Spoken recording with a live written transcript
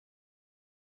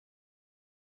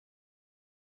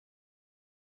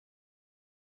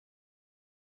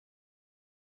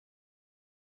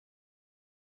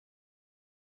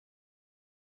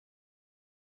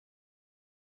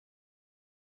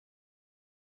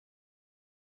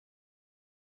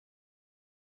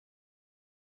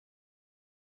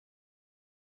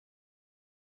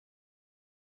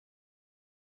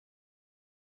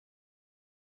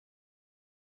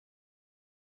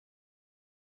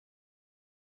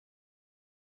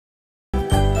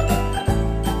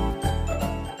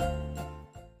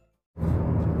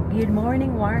Good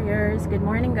morning, warriors. Good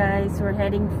morning, guys. We're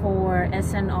heading for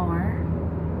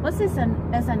SNR. What's this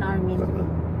SNR mean?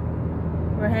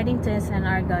 We're heading to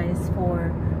SNR, guys,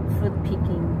 for fruit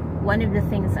picking. One of the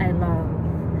things I love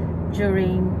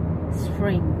during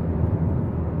spring.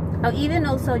 Oh, even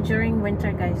also during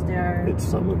winter, guys. It's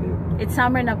summer here. It's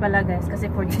summer na pala, guys, kasi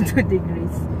 42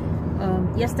 degrees.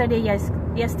 Yesterday, guys,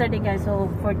 so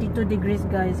 42 degrees,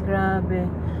 guys. Grabe.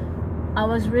 I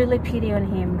was really pity on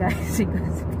him, guys,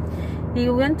 because he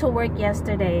went to work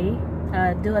yesterday,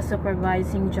 do a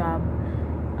supervising job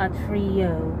at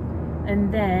Frio,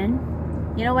 and then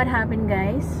you know what happened,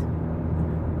 guys?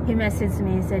 He messaged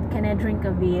me and said, "Can I drink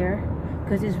a beer?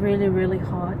 Because it's really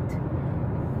hot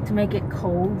to make it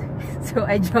cold." So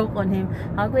I joke on him.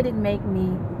 How could it make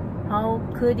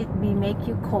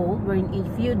you cold when if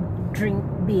you drink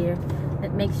beer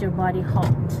that makes your body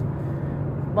hot?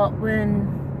 But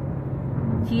when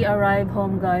he arrived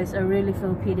home, guys, I really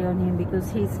feel pity on him because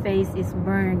his face is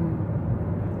burned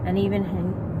and even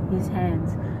his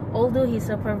hands. Although he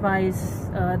supervised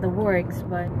the works,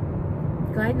 but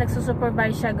kahit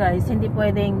nagsusupervise siya, guys, hindi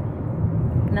pwedeng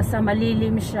nasa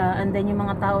malilim siya and then yung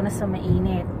mga tao nasa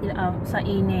mainit, sa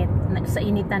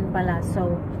initan pala.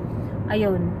 So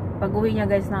ayun, pag uwi niya,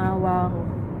 guys, naawa ako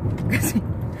kasi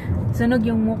sunog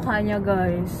yung mukha niya,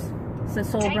 guys, sa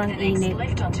sobrang init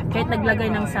kahit naglagay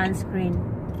ng sunscreen.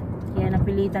 Kaya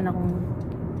napilitan akong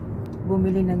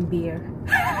bumili ng beer.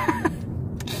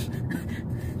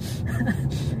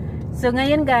 So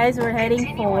ngayon, guys, we're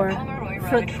heading for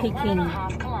fruit picking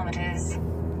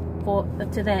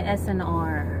to the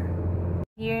SNR.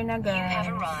 Here na, guys.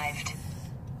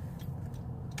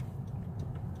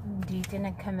 Dito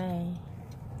na kami.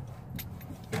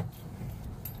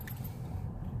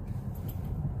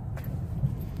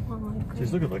 Oh my God.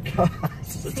 Just look at the cars.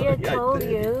 See, I told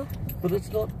you. But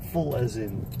it's not full as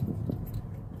in.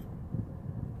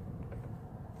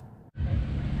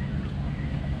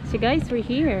 So guys, we're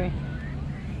here.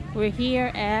 We're here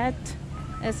at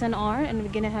SNR and we're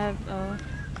gonna have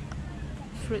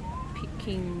fruit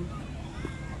picking.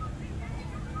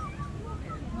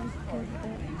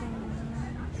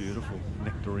 Beautiful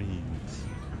nectarines.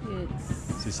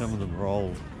 Yes. See, some of them are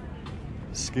old.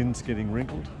 The skin's getting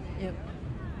wrinkled. Yep.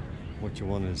 What you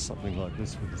want is something like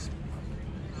this with this.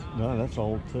 No, that's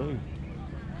old too.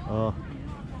 Oh,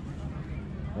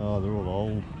 they're all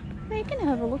old. Well, you can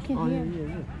have a look in here.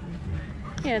 Yeah.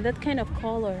 Yeah, that kind of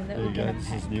color. That There you go.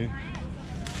 This is new.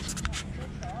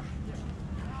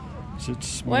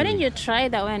 Why don't you try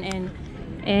that one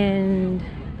and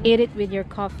eat it with your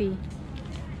coffee?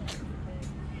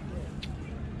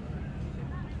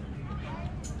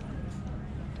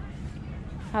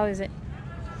 How is it?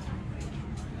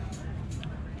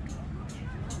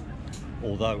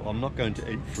 Although I'm not going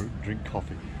to eat fruit, drink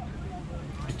coffee.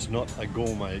 It's not a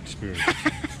gourmet experience.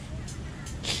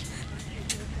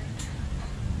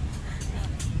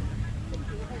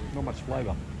 Not much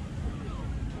flavour.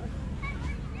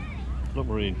 Not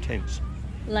very intense.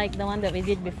 Like the one that we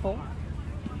did before?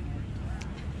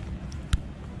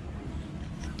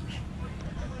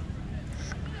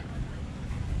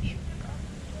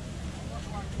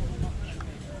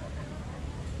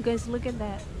 Guys, look at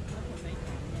that.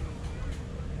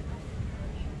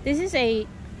 This is a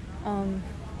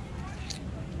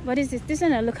what is this? This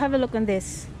one, look, have a look on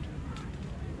this.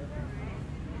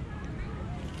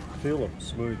 Feel them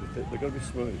smooth. They've got to be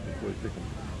smooth before you pick them.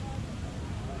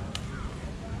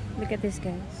 Look at this,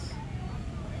 guys.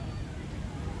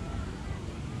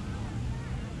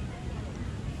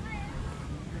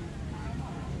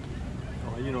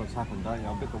 Oh, you know what's happened, don't you?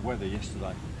 I bet the weather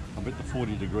yesterday, I bet the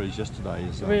 40 degrees yesterday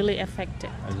is Really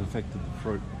affected. has affected the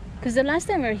fruit. Because the last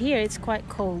time we were here, it's quite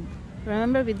cold.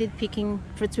 Remember, we did picking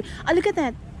fruits. Oh, look at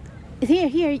that!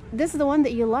 Here. This is the one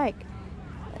that you like.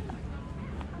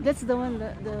 That's the one,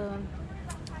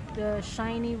 the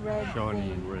shiny red. Shiny thing.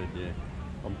 and red, yeah.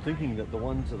 I'm thinking that the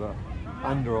ones that are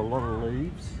under a lot of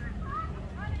leaves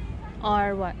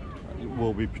Or what?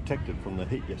 will be protected from the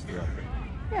heat yesterday.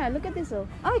 Yeah, look at this. Oh,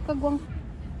 ay, kagwang.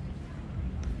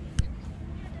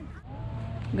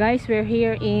 Guys, we're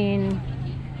here in.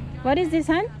 What is this,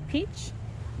 hon? Peach?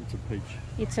 It's a peach.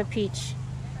 It's a peach.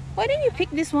 Why didn't you pick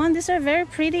this one? These are very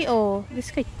pretty. Oh,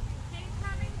 this guy.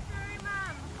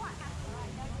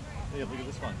 Yeah, look at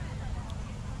this one.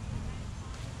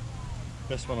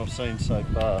 Best one I've seen so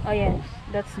far. Oh yeah,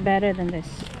 that's better than this.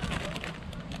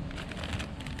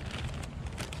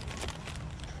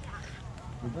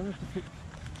 We don't have to pick.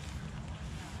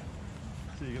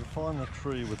 So you're going to find the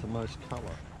tree with the most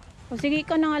colour. O sige,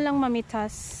 ikaw na nga lang,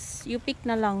 Mamitas. You pick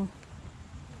na lang.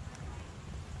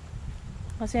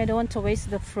 Kasi I don't want to waste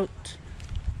the fruit.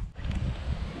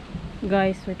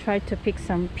 Guys, we tried to pick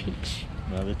some peach.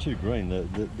 No, they're too green.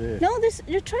 They're No, this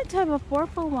you tried to have a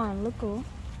purple one. Look, oh.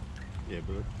 yeah,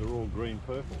 but they're all green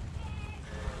purple.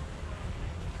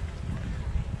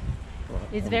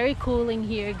 Right, It's very cool in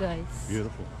here, guys.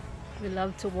 beautiful. We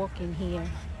love to walk in here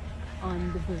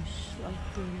on the bush like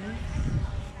this.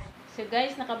 So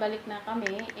guys, nakabalik na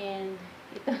kami and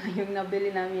ito na yung nabili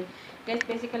namin. Guys,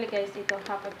 basically guys, ito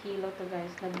half a kilo to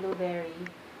guys na blueberry.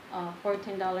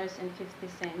 $14.50.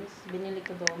 Binili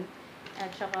ko doon.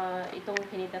 At saka itong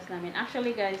pinitas namin.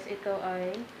 Actually guys, ito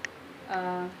ay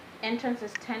entrance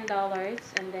is $10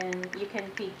 and then you can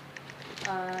pick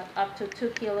up to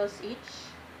 2 kilos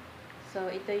each. So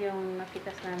ito yung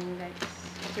napitas namin guys.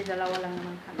 Kasi dalawa lang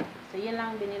naman kami. So yun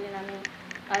lang binili namin.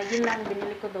 Yun lang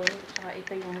binili ko doon. At saka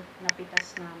ito yung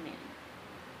napitas namin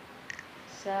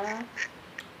sa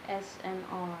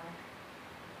SNR.